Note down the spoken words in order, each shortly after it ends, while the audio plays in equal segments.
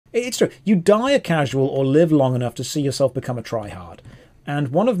It's true. You die a casual or live long enough to see yourself become a tryhard. And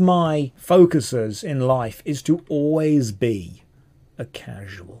one of my focuses in life is to always be a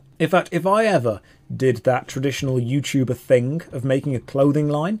casual. In fact, if I ever did that traditional YouTuber thing of making a clothing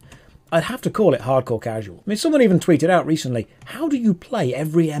line, I'd have to call it hardcore casual. I mean, someone even tweeted out recently, how do you play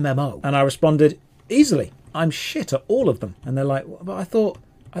every MMO? And I responded, easily. I'm shit at all of them. And they're like, but I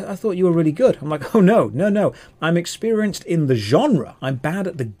thought you were really good. I'm like, oh no. I'm experienced in the genre. I'm bad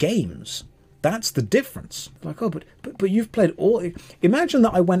at the games. That's the difference. Like, oh, but you've played all... Imagine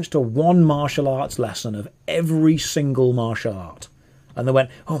that I went to one martial arts lesson of every single martial art. And they went,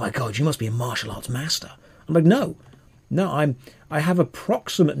 oh my God, you must be a martial arts master. I'm like, no, I have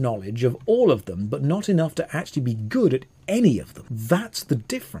approximate knowledge of all of them, but not enough to actually be good at any of them. That's the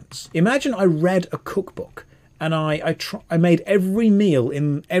difference. Imagine I read a cookbook and I made every meal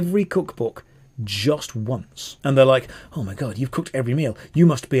in every cookbook just once. And they're like, oh my God, you've cooked every meal. You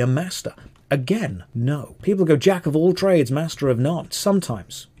must be a master. Again, no. People go, jack of all trades, master of none.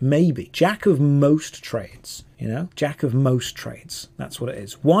 Sometimes, maybe. Jack of most trades, you know? Jack of most trades. That's what it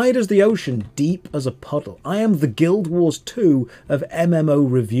is. Wide as the ocean, deep as a puddle. I am the Guild Wars 2 of MMO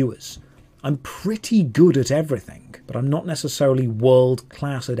reviewers. I'm pretty good at everything, but I'm not necessarily world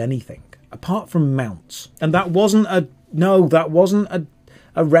class at anything. Apart from mounts. And that wasn't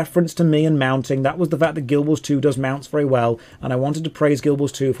a reference to me and mounting. That was the fact that Guild Wars 2 does mounts very well, and I wanted to praise Guild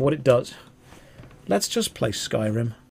Wars 2 for what it does. Let's just play Skyrim.